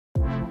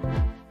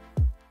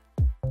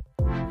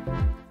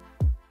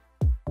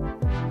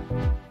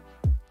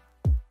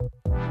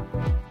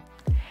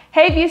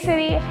Hey View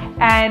City,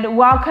 and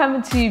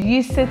welcome to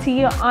View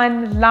City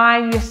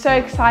Online. We're so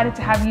excited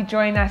to have you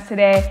join us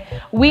today.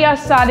 We are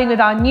starting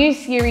with our new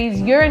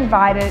series, You're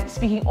Invited,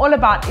 speaking all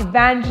about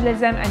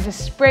evangelism and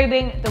just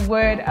spreading the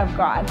word of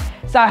God.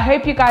 So I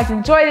hope you guys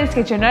enjoy this.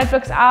 Get your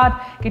notebooks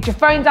out, get your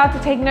phones out to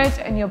take notes,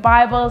 and your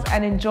Bibles,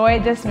 and enjoy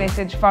this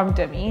message from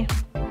Dumi.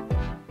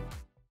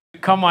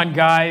 Come on,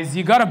 guys.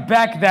 You got to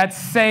back that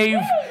save,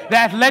 the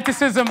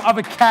athleticism of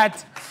a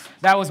cat.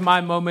 That was my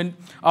moment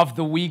of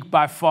the week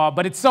by far.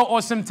 But it's so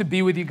awesome to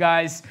be with you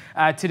guys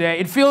today.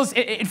 It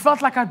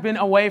felt like I've been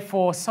away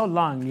for so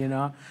long, you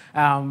know.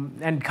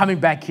 And coming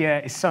back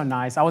here is so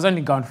nice. I was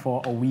only gone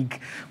for a week,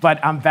 but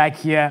I'm back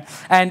here.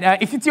 And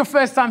if it's your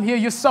first time here,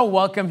 you're so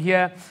welcome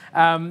here.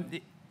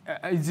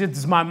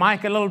 Is my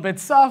mic a little bit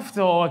soft,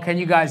 or can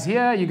you guys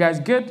hear? You guys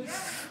good?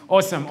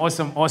 Awesome,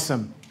 awesome,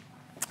 awesome.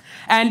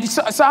 And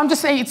so I'm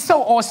just saying it's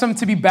so awesome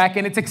to be back,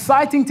 and it's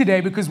exciting today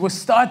because we're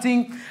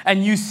starting a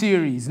new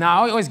series.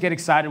 Now, I always get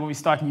excited when we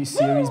start a new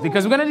series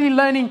because we're going to be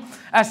learning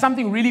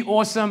something really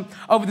awesome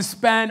over the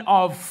span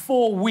of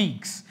 4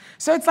 weeks.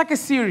 So it's like a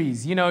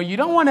series, you know. You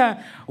don't want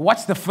to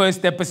watch the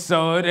first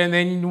episode and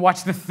then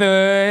watch the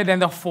third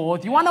and the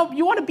fourth. You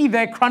want to be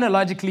there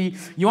chronologically.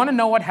 You want to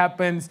know what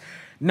happens.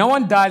 No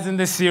one dies in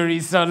this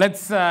series, so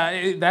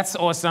that's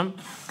awesome.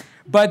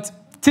 But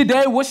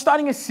today we're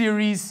starting a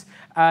series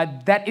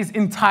that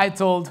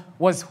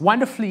was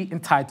wonderfully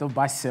entitled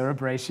by Sarah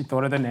Bray. She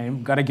thought of the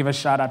name. Got to give a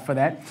shout out for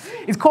that.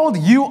 It's called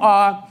You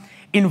Are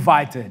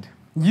Invited.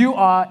 You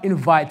Are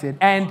Invited.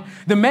 And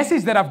the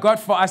message that I've got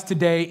for us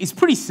today is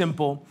pretty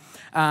simple.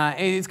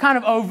 It's kind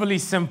of overly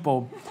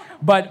simple,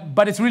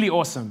 but it's really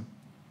awesome,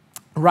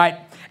 right?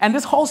 And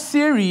this whole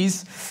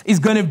series is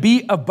going to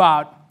be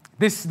about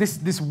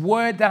this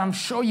word that I'm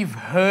sure you've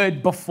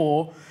heard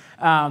before.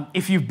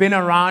 If you've been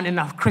around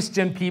enough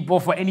Christian people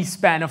for any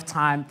span of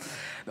time,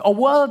 a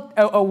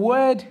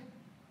word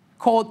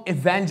called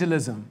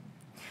evangelism.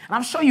 And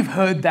I'm sure you've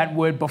heard that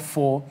word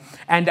before,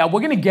 and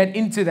we're going to get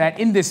into that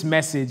in this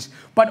message.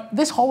 But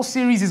this whole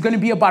series is going to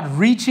be about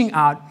reaching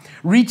out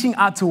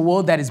to a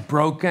world that is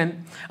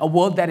broken, a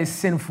world that is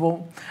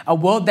sinful, a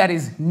world that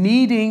is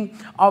needing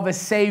of a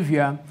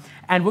Savior.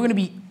 And we're going to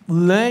be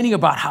learning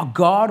about how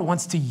God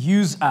wants to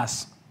use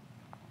us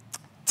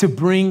to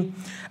bring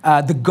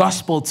the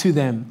gospel to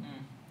them.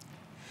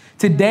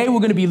 Today, we're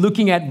going to be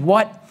looking at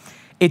what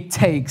it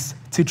takes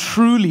to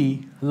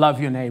truly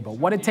love your neighbor.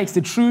 What it takes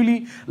to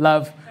truly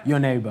love your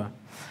neighbor.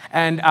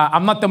 And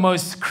I'm not the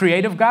most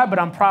creative guy, but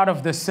I'm proud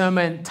of the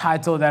sermon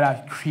title that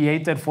I've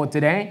created for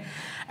today.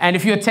 And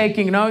if you're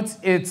taking notes,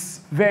 it's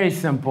very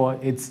simple.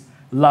 It's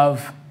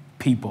Love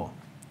People.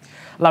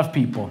 Love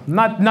people.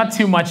 Not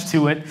too much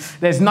to it.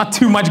 There's not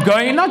too much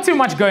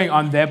going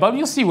on there, but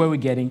you'll see where we're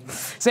getting.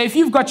 So if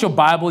you've got your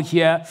Bible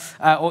here,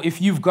 or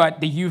if you've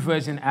got the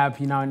YouVersion app,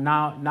 you know,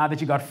 now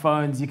that you got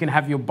phones, you can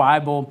have your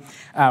Bible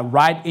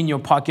right in your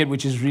pocket,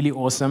 which is really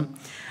awesome.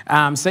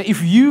 So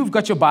if you've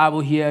got your Bible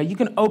here, you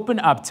can open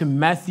up to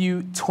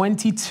Matthew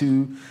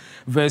 22,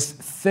 verse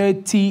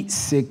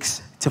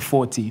 36 to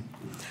 40.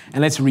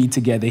 And let's read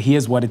together.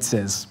 Here's what it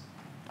says.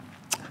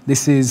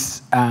 This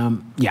is,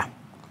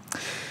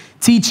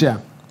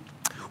 Teacher,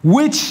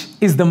 which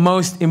is the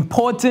most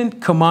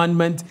important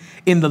commandment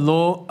in the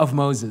law of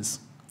Moses?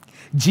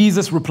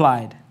 Jesus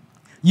replied,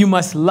 you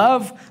must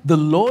love the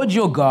Lord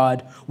your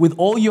God with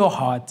all your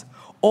heart,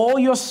 all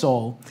your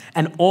soul,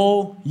 and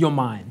all your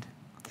mind.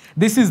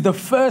 This is the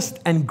first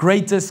and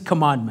greatest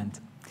commandment.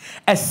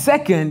 A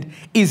second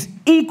is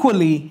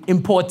equally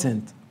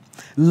important.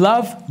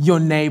 Love your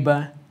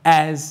neighbor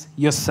as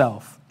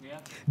yourself.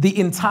 The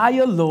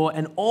entire law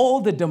and all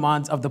the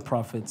demands of the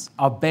prophets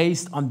are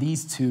based on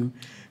these two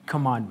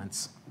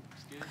commandments.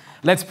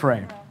 Let's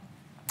pray.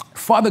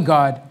 Father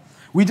God,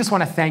 we just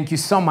want to thank you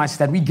so much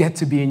that we get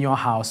to be in your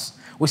house.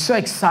 We're so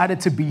excited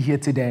to be here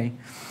today,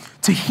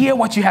 to hear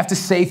what you have to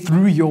say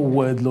through your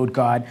word, Lord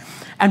God.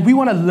 And we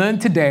want to learn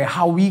today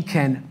how we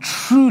can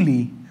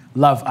truly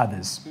love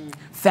others.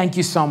 Thank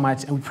you so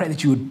much. And we pray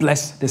that you would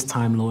bless this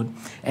time, Lord.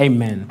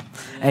 Amen.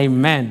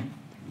 Amen.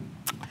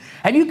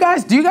 Do you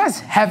guys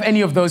have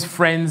any of those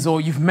friends, or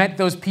you've met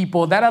those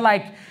people that are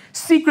like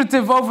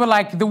secretive over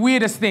like the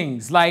weirdest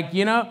things? Like,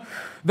 you know,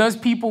 those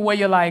people where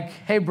you're like,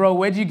 hey bro,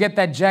 where'd you get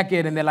that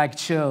jacket? And they're like,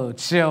 chill,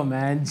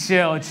 man,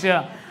 chill.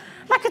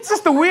 Like, it's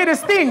just the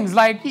weirdest things.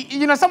 Like,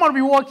 you know, someone will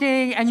be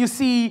walking and you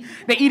see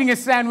they're eating a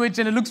sandwich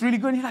and it looks really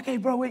good. And you're like, hey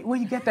bro, where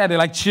you get that? They're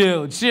like,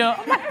 chill.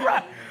 I'm like, bro,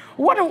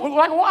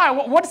 why?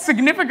 What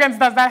significance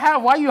does that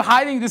have? Why are you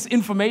hiding this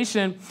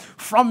information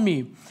from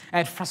me?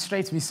 And it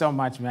frustrates me so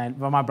much, man.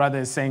 But my brother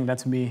is saying that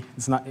to me.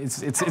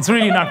 It's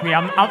really not me.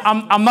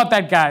 I'm not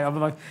that guy. I'm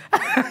like,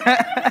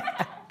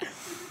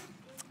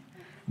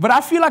 but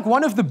I feel like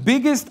one of the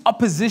biggest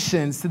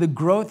oppositions to the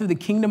growth of the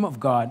kingdom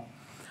of God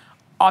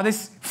are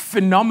this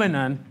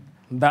phenomenon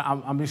that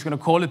I'm just going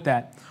to call it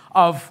that,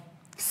 of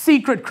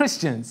secret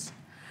Christians.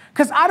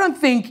 Because I don't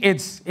think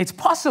it's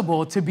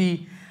possible to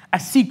be a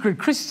secret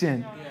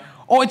Christian,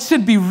 or it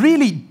should be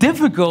really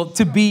difficult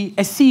to be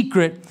a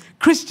secret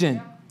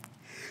Christian.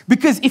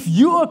 Because if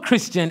you're a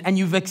Christian and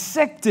you've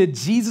accepted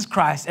Jesus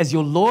Christ as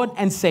your Lord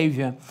and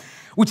Savior,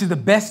 which is the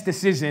best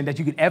decision that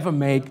you could ever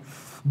make,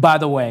 by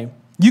the way,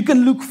 you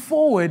can look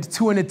forward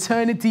to an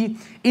eternity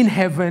in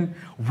heaven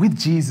with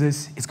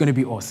Jesus. It's going to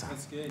be awesome.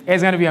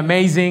 It's going to be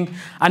amazing.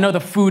 I know the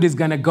food is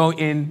going to go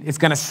in. It's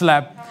going to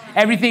slap.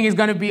 Everything is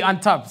going to be on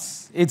top.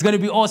 It's going to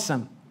be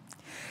awesome.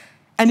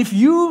 And if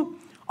you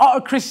are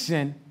a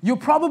Christian, you're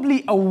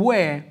probably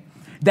aware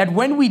that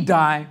when we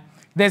die,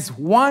 there's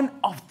one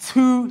of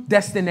two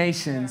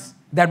destinations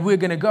that we're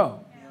going to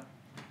go.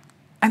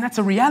 And that's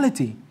a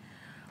reality.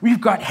 We've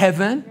got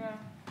heaven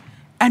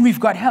and we've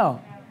got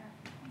hell.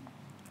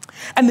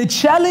 And the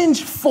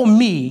challenge for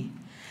me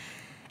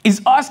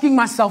is asking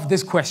myself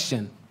this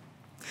question.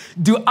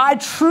 Do I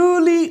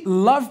truly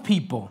love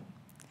people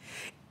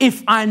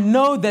if I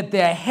know that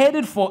they're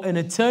headed for an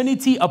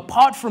eternity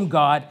apart from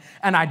God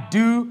and I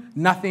do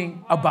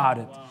nothing about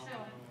it?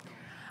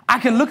 I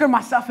can look at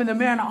myself in the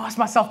mirror and ask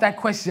myself that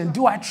question.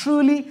 Do I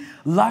truly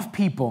love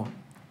people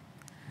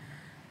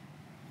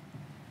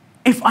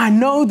if I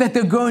know that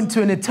they're going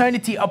to an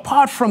eternity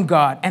apart from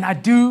God and I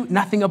do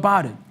nothing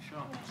about it?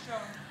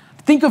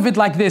 Think of it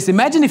like this.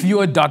 Imagine if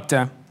you're a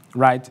doctor,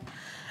 right?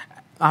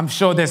 I'm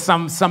sure there's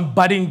some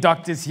budding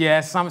doctors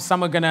here. Some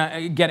are going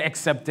to get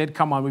accepted.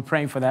 Come on, we're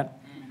praying for that.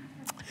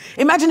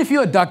 Imagine if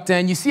you're a doctor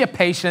and you see a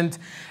patient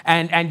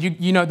and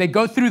you know, they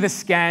go through the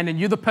scan and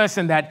you're the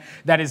person that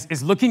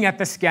is looking at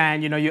the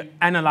scan, you know, you're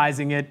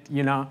analyzing it,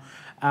 you know.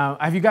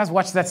 Have you guys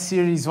watched that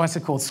series? What's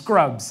it called?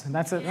 Scrubs.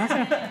 That's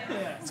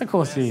a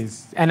cool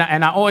series. And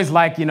I always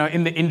like, you know,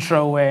 in the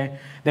intro where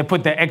they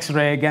put the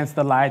X-ray against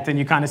the light and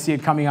you kind of see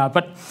it coming out.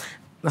 But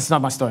that's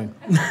not my story.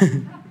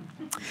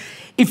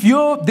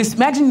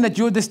 Imagine that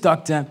you're this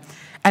doctor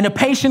and a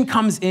patient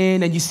comes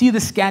in and you see the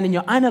scan and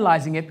you're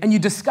analyzing it and you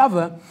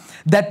discover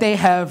that they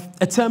have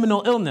a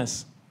terminal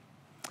illness.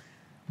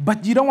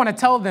 But you don't want to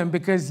tell them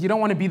because you don't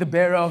want to be the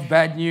bearer of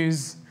bad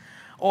news.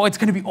 Or it's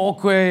going to be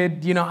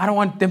awkward. You know, I don't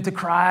want them to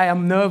cry.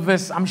 I'm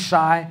nervous. I'm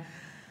shy.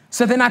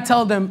 So then I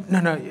tell them,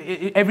 no,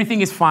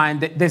 everything is fine.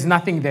 There's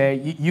nothing there.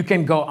 You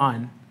can go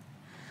on.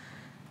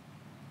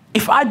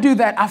 If I do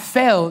that, I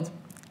failed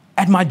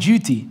at my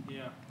duty.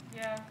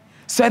 Yeah.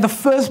 So the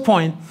first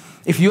point,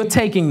 if you're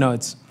taking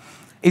notes,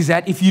 is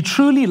that if you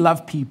truly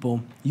love people,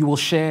 you will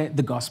share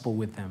the gospel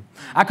with them.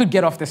 I could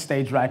get off the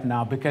stage right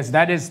now because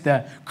that is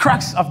the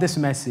crux of this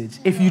message.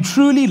 If you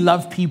truly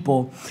love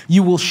people,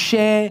 you will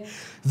share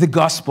the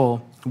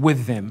gospel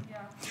with them.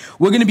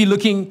 We're going to be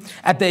looking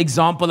at the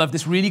example of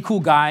this really cool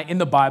guy in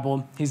the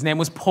Bible. His name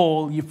was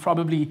Paul. You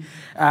probably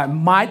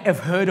might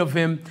have heard of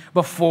him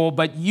before,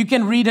 but you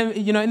can read him,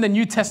 you know, in the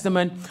New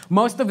Testament.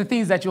 Most of the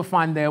things that you'll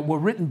find there were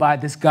written by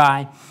this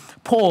guy,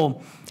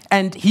 Paul.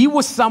 And he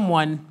was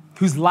someone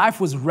whose life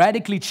was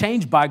radically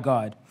changed by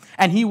God.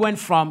 And he went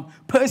from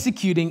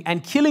persecuting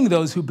and killing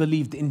those who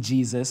believed in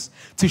Jesus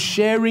to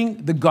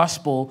sharing the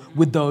gospel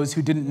with those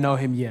who didn't know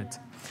him yet.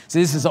 So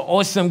this is an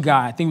awesome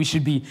guy. I think we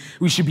should be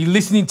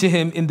listening to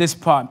him in this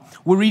part.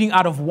 We're reading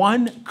out of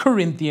 1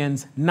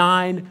 Corinthians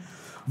 9,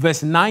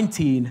 verse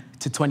 19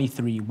 to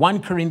 23.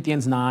 1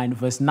 Corinthians 9,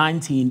 verse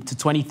 19 to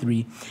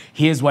 23.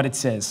 Here's what it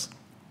says.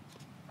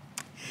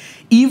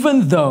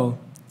 Even though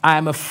I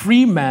am a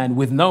free man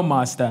with no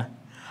master,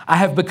 I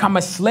have become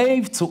a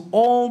slave to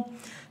all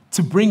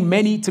to bring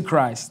many to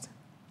Christ.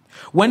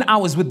 When I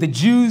was with the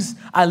Jews,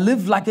 I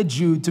lived like a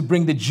Jew to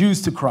bring the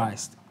Jews to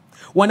Christ.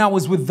 When I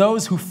was with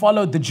those who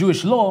followed the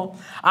Jewish law,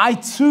 I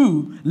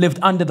too lived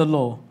under the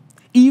law,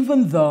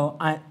 even though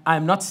I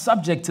am not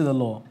subject to the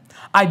law.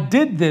 I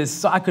did this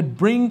so I could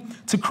bring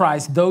to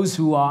Christ those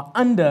who are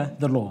under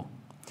the law.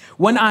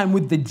 When I am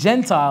with the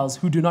Gentiles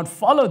who do not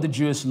follow the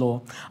Jewish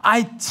law,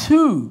 I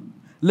too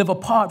live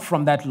apart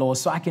from that law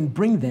so I can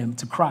bring them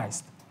to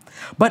Christ.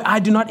 But I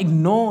do not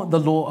ignore the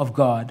law of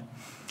God.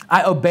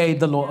 I obey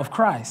the law of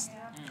Christ.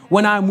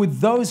 When I am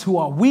with those who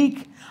are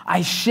weak,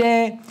 I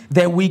share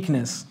their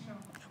weakness.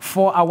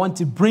 For I want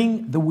to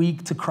bring the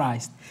weak to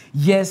Christ.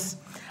 Yes,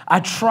 I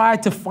try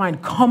to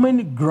find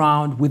common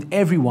ground with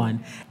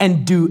everyone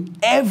and do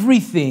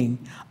everything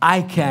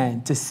I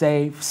can to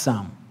save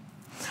some.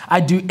 I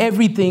do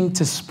everything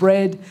to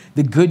spread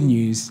the good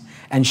news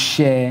and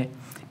share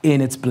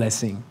in its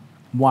blessing.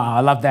 Wow, I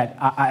love that.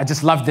 I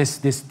just love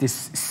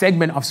this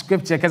segment of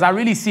scripture because I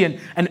really see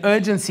an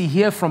urgency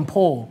here from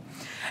Paul.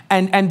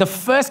 And the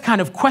first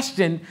kind of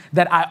question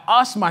that I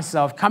ask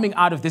myself coming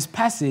out of this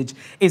passage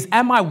is,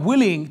 am I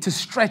willing to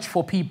stretch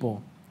for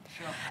people?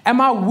 Sure. Am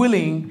I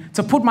willing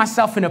to put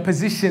myself in a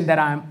position that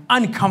I'm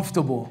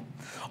uncomfortable?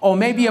 Or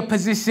maybe a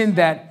position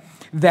that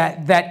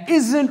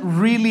isn't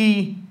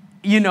really,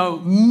 you know,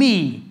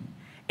 me,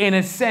 in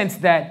a sense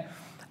that,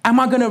 am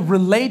I going to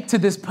relate to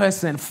this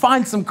person,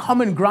 find some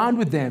common ground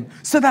with them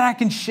so that I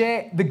can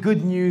share the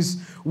good news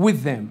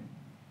with them?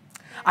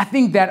 I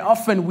think that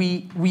often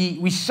we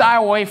shy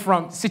away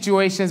from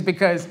situations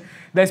because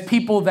There's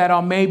people that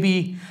are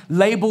maybe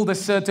labeled a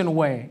certain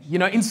way. You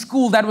know, in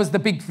school, that was the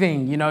big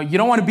thing. You know, you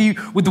don't want to be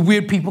with the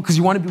weird people because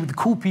you want to be with the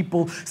cool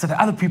people so that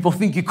other people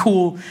think you're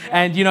cool.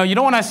 And, you know, you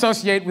don't want to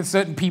associate with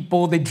certain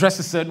people. They dress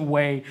a certain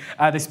way.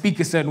 They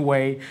speak a certain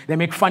way. They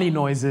make funny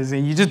noises.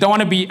 And you just don't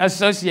want to be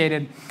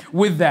associated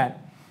with that.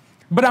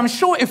 But I'm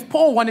sure if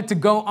Paul wanted to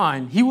go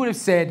on, he would have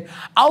said,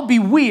 I'll be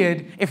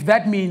weird if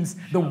that means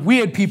the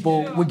weird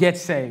people will get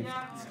saved.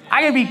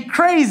 I can be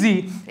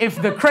crazy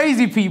if the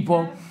crazy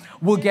people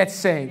will get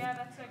saved.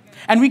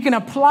 And we can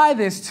apply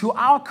this to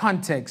our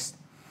context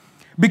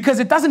because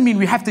it doesn't mean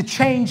we have to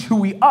change who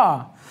we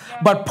are.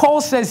 But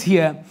Paul says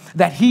here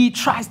that he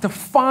tries to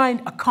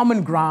find a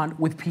common ground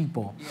with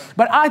people.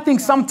 But I think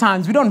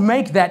sometimes we don't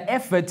make that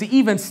effort to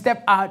even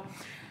step out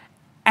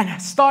and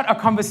start a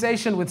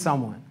conversation with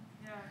someone.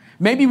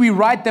 Maybe we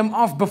write them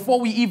off before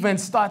we even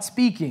start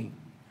speaking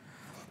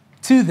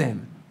to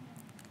them.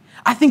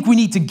 I think we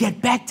need to get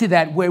back to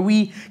that where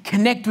we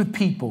connect with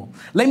people.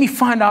 Let me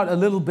find out a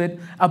little bit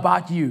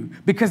about you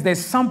because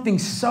there's something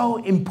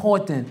so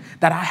important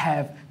that I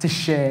have to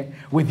share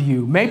with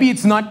you. Maybe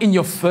it's not in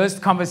your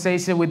first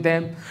conversation with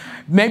them.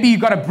 Maybe you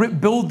got to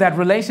build that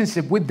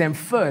relationship with them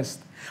first.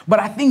 But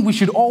I think we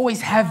should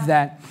always have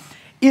that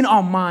in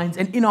our minds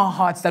and in our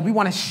hearts that we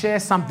want to share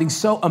something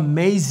so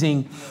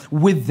amazing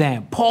with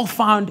them. Paul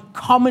found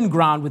common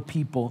ground with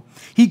people.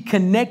 He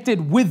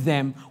connected with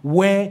them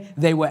where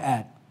they were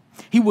at.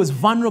 He was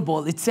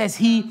vulnerable. It says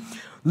he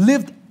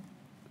lived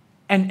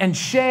and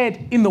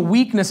shared in the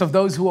weakness of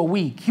those who are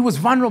weak. He was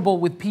vulnerable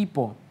with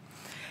people.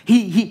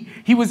 He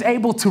was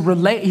able to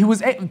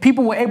relate.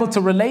 People were able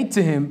to relate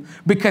to him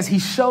because he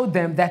showed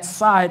them that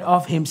side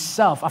of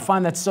himself. I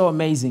find that so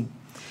amazing.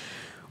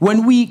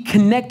 When we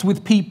connect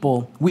with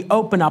people, we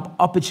open up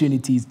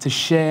opportunities to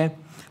share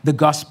the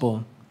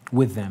gospel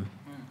with them.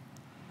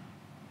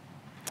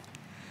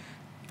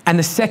 And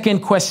the second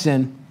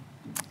question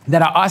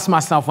that I ask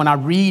myself when I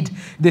read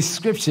this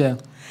scripture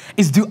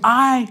is, do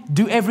I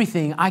do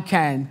everything I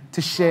can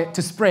to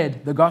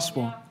spread the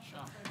gospel?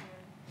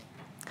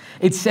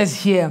 It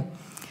says here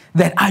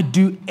that I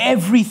do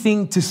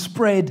everything to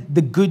spread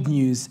the good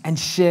news and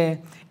share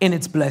in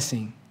its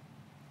blessing.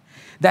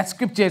 That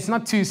scripture is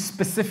not too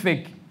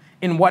specific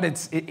in what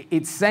it's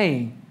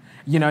saying.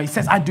 You know, it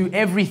says, I do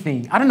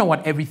everything. I don't know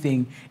what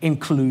everything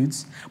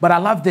includes, but I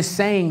love this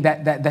saying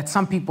that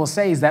some people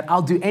say is that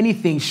I'll do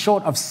anything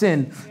short of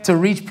sin to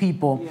reach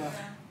people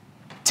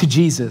to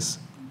Jesus.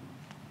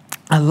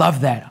 I love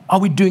that. Are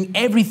we doing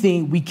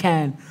everything we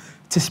can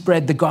to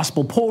spread the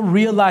gospel? Paul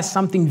realized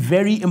something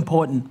very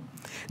important,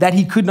 that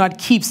he could not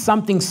keep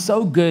something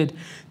so good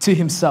to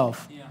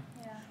himself.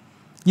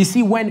 You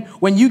see,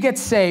 when you get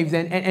saved,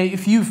 and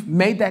if you've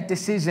made that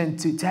decision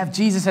to have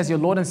Jesus as your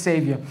Lord and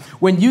Savior,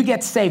 when you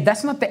get saved,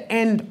 that's not the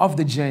end of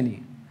the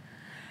journey.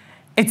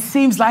 It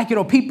seems like, you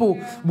know,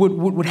 people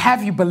would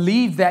have you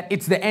believe that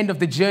it's the end of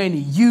the journey.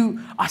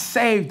 You are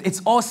saved.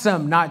 It's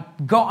awesome. Now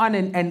go on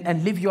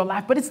and live your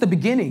life. But it's the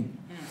beginning.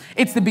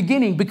 It's the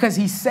beginning because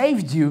he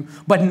saved you,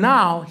 but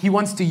now he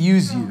wants to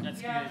use you.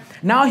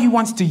 Now he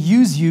wants to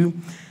use you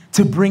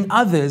to bring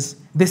others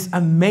this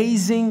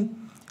amazing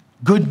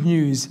good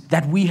news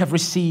that we have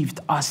received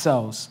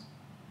ourselves.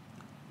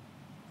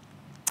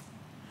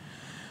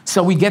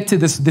 So we get to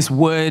this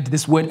word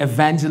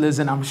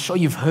evangelism. I'm sure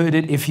you've heard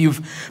it if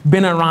you've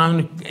been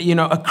around, you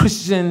know, a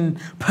Christian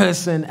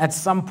person at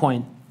some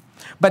point.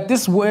 But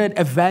this word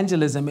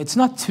evangelism, it's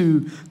not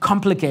too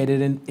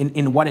complicated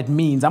in what it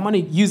means. I'm going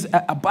to use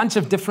a bunch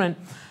of different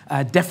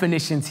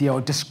definitions here or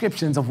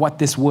descriptions of what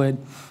this word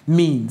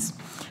means.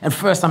 And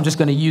first, I'm just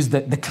going to use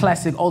the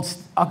classic old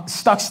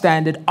stock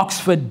standard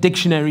Oxford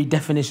Dictionary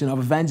definition of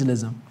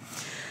evangelism: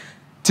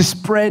 to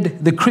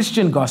spread the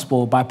Christian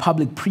gospel by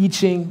public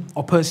preaching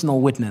or personal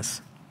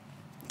witness.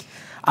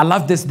 I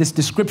love this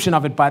description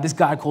of it by this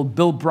guy called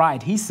Bill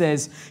Bright. He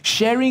says,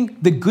 sharing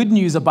the good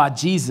news about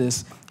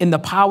Jesus in the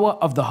power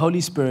of the Holy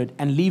Spirit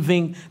and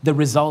leaving the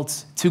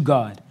results to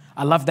God.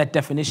 I love that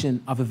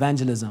definition of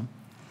evangelism.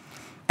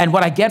 And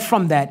what I get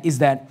from that is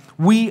that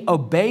we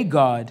obey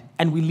God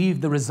and we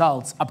leave the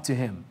results up to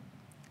him.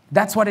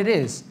 That's what it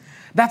is.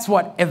 That's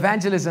what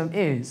evangelism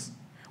is.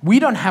 We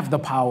don't have the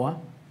power.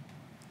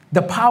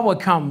 The power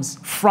comes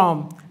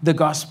from the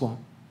gospel.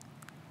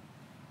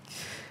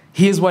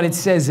 Here's what it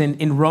says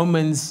in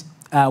Romans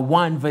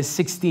 1, verse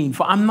 16.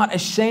 For I'm not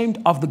ashamed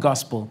of the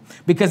gospel,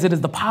 because it is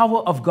the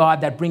power of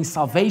God that brings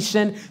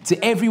salvation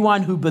to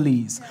everyone who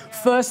believes.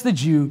 First the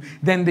Jew,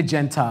 then the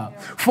Gentile.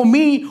 For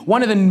me,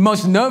 one of the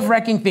most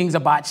nerve-wracking things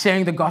about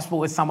sharing the gospel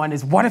with someone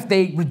is, what if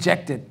they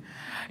reject it?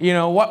 You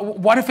know,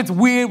 what if it's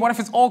weird? What if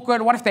it's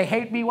awkward? What if they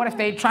hate me? What if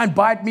they try and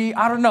bite me?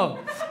 I don't know.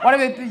 What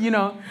if it, you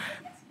know?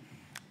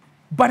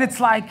 But it's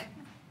like,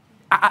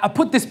 I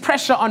put this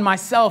pressure on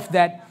myself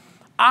that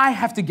I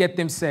have to get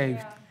them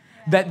saved.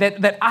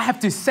 That I have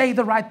to say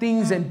the right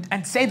things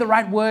and say the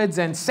right words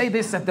and say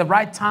this at the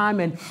right time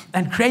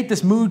and create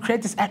this mood,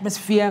 create this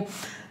atmosphere.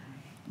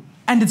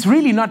 And it's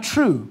really not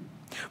true.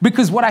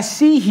 Because what I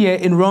see here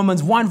in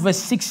Romans 1, verse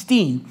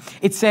 16,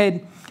 it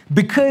said,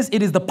 Because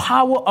it is the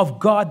power of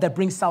God that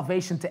brings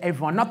salvation to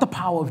everyone, not the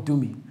power of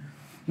Dumi,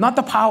 not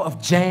the power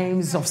of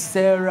James, of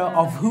Sarah,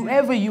 of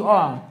whoever you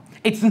are.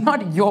 It's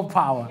not your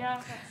power. Yeah,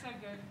 that's so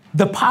good.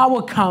 The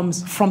power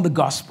comes from the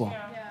gospel.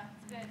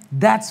 Yeah.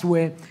 That's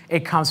where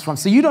it comes from.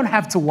 So you don't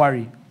have to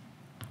worry.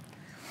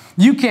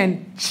 You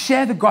can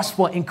share the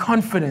gospel in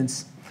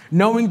confidence,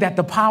 knowing that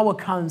the power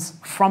comes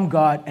from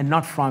God and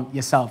not from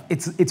yourself.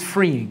 It's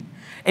freeing.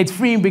 It's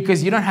freeing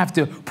because you don't have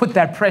to put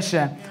that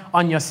pressure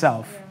on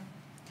yourself. Yeah.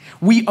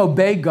 We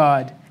obey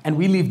God and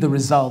we leave the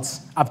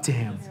results up to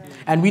Him.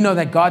 And we know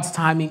that God's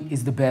timing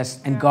is the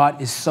best and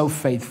God is so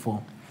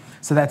faithful.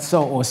 So that's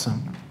so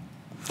awesome.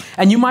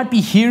 And you might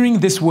be hearing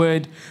this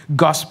word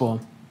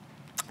gospel,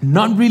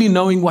 not really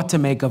knowing what to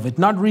make of it,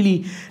 not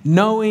really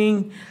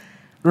knowing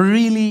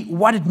really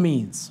what it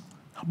means.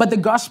 But the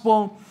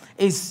gospel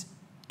is,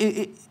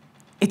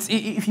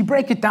 if you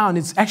break it down,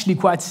 it's actually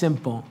quite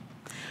simple.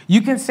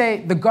 You can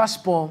say the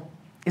gospel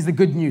is the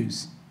good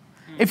news.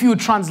 If you would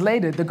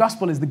translate it, the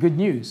gospel is the good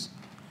news.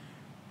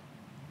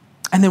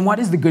 And then what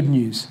is the good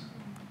news?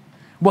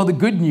 Well, the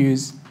good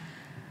news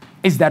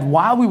is that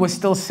while we were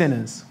still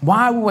sinners,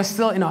 while we were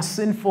still in our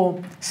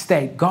sinful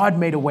state, God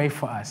made a way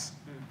for us.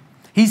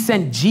 He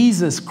sent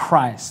Jesus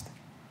Christ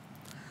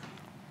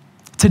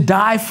to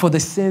die for the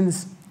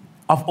sins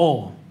of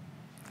all.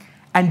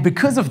 And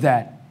because of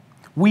that,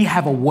 we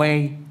have a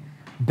way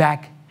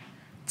back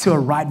to a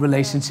right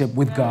relationship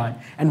with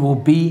God and will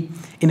be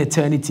in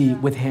eternity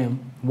with Him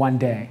one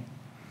day.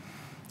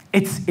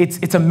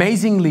 It's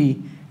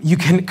amazingly, you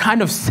can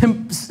kind of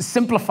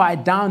simplify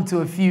it down to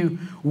a few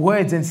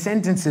words and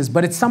sentences,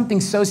 but it's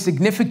something so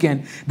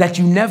significant that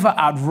you never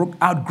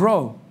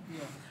outgrow.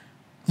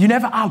 You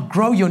never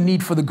outgrow your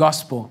need for the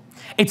gospel.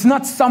 It's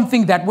not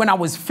something that when I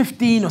was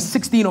 15 or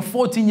 16 or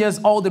 14 years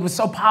old, it was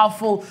so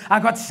powerful. I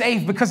got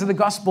saved because of the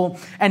gospel.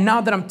 And now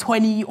that I'm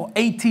 20 or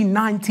 18,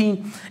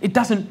 19, it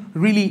doesn't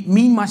really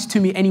mean much to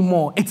me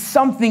anymore. It's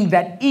something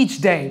that each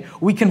day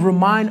we can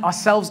remind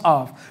ourselves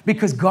of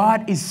because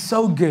God is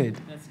so good.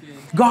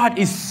 God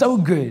is so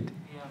good.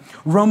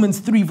 Romans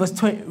 3 verse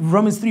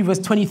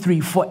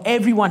 23, for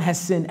everyone has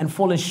sinned and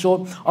fallen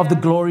short of the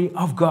glory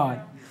of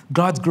God.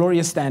 God's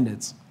glorious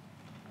standards.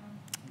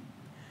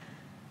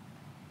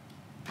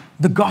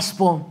 The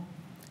gospel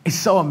is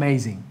so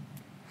amazing.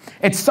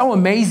 It's so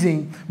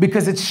amazing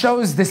because it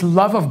shows this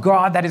love of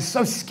God that is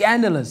so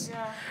scandalous,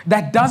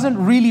 that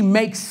doesn't really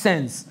make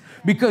sense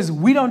because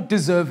we don't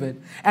deserve it.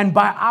 And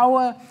by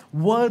our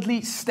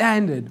worldly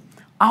standard,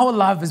 our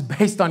love is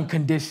based on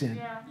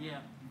condition.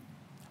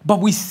 But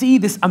we see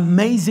this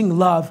amazing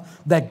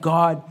love that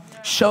God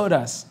showed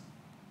us.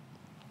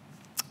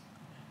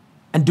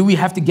 And do we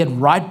have to get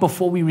right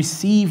before we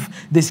receive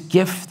this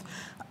gift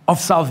of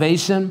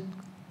salvation?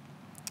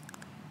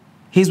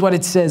 Here's what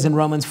it says in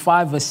Romans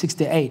 5, verse 6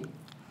 to 8.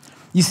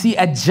 You see,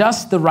 at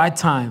just the right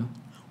time,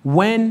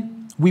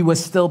 when we were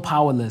still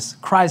powerless,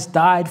 Christ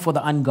died for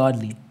the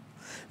ungodly.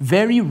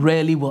 Very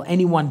rarely will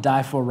anyone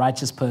die for a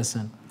righteous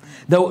person.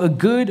 Though for a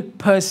good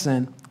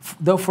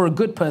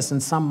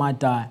person, some might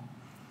die,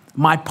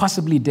 might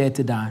possibly dare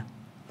to die.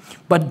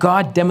 But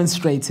God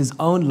demonstrates His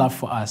own love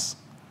for us,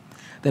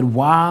 that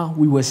while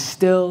we were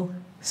still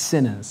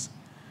sinners,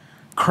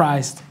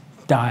 Christ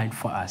died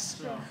for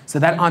us. So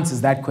that answers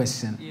that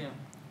question.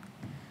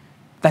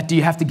 That do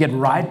you have to get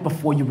right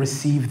before you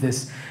receive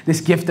this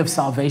gift of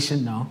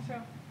salvation? No.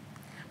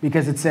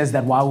 Because it says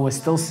that while we were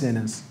still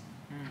sinners,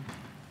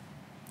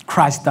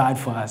 Christ died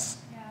for us.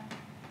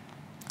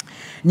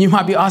 And you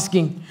might be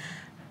asking,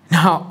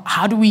 now,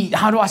 how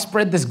do I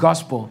spread this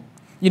gospel?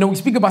 You know, we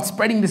speak about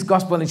spreading this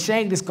gospel and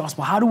sharing this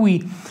gospel. How do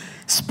we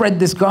spread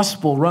this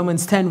gospel?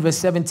 Romans 10 verse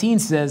 17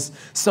 says,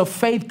 so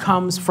faith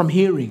comes from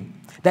hearing.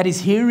 That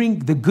is hearing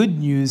the good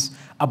news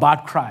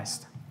about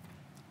Christ.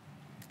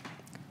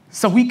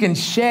 So we can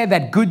share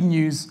that good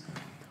news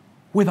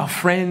with our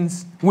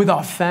friends, with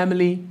our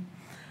family.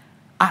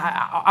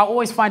 I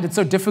always find it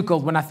so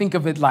difficult when I think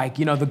of it like,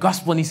 you know, the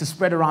gospel needs to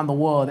spread around the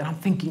world. And I'm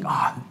thinking,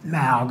 oh, man,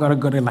 I got to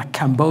go to like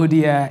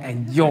Cambodia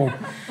and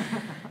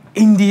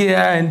India,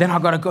 and then I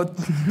got to go.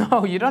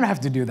 No, you don't have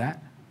to do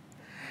that.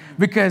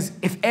 Because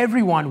if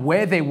everyone,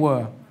 where they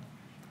were,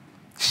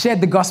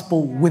 shared the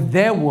gospel with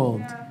their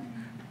world,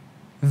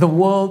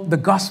 the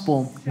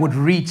gospel would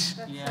reach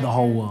the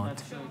whole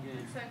world.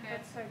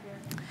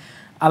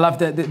 I love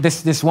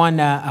this one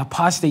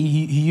pastor.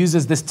 He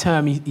uses this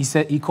term.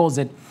 He calls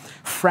it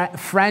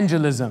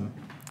frangelism.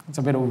 It's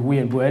a bit of a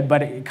weird word,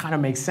 but it kind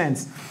of makes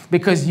sense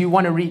because you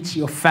want to reach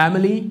your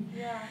family,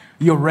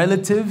 your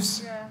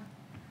relatives,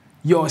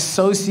 your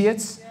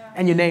associates,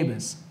 and your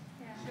neighbors.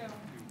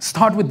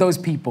 Start with those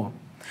people.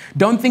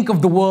 Don't think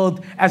of the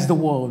world as the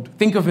world.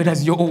 Think of it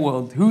as your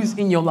world. Who's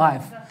in your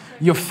life?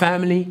 Your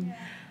family,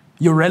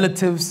 your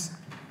relatives,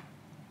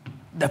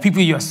 the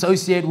people you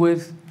associate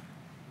with,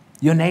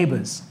 your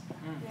neighbors.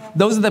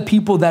 Those are the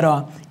people that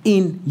are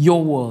in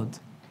your world.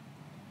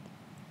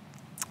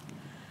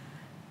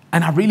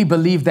 And I really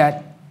believe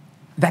that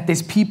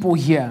there's people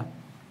here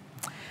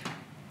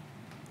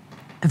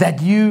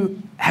that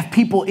you have have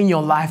people in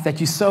your life that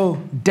you so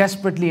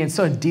desperately and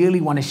so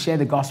dearly want to share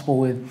the gospel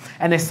with,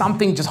 and there's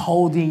something just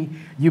holding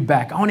you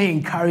back. I want to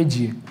encourage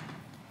you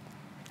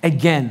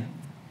again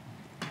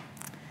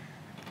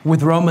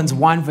with Romans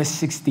 1 verse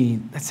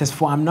 16 that says,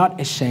 "For I'm not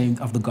ashamed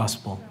of the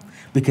gospel,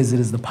 because it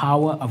is the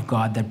power of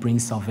God that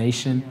brings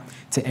salvation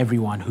to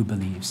everyone who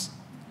believes,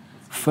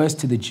 first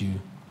to the Jew,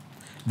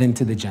 then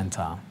to the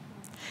Gentile."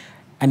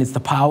 And it's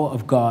the power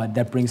of God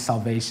that brings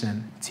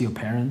salvation to your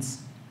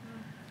parents,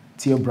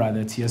 to your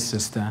brother, to your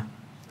sister,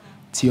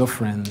 to your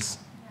friends,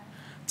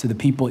 to the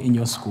people in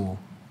your school,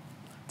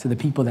 to the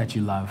people that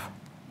you love,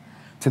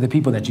 to the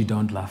people that you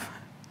don't love,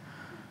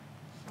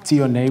 to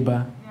your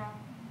neighbor,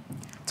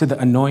 to the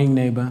annoying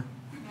neighbor,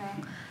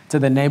 to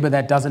the neighbor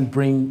that doesn't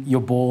bring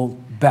your ball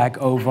back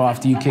over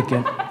after you kick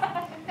it.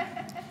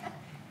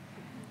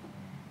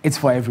 It's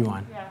for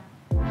everyone.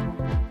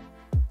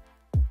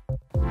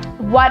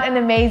 What an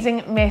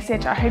amazing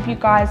message. I hope you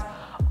guys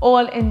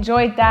all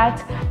enjoyed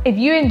that. If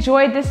you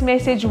enjoyed this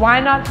message, why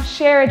not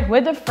share it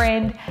with a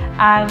friend,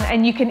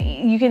 and you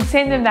can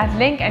send them that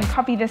link and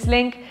copy this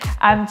link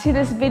to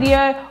this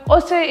video.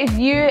 Also, if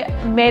you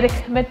made a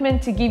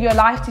commitment to give your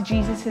life to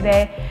Jesus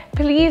today,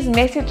 please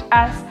message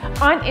us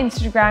on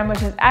Instagram,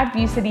 which is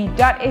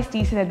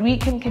 @viewcity.sd, so that we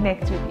can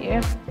connect with you.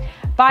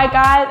 Bye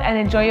guys, and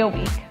enjoy your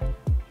week.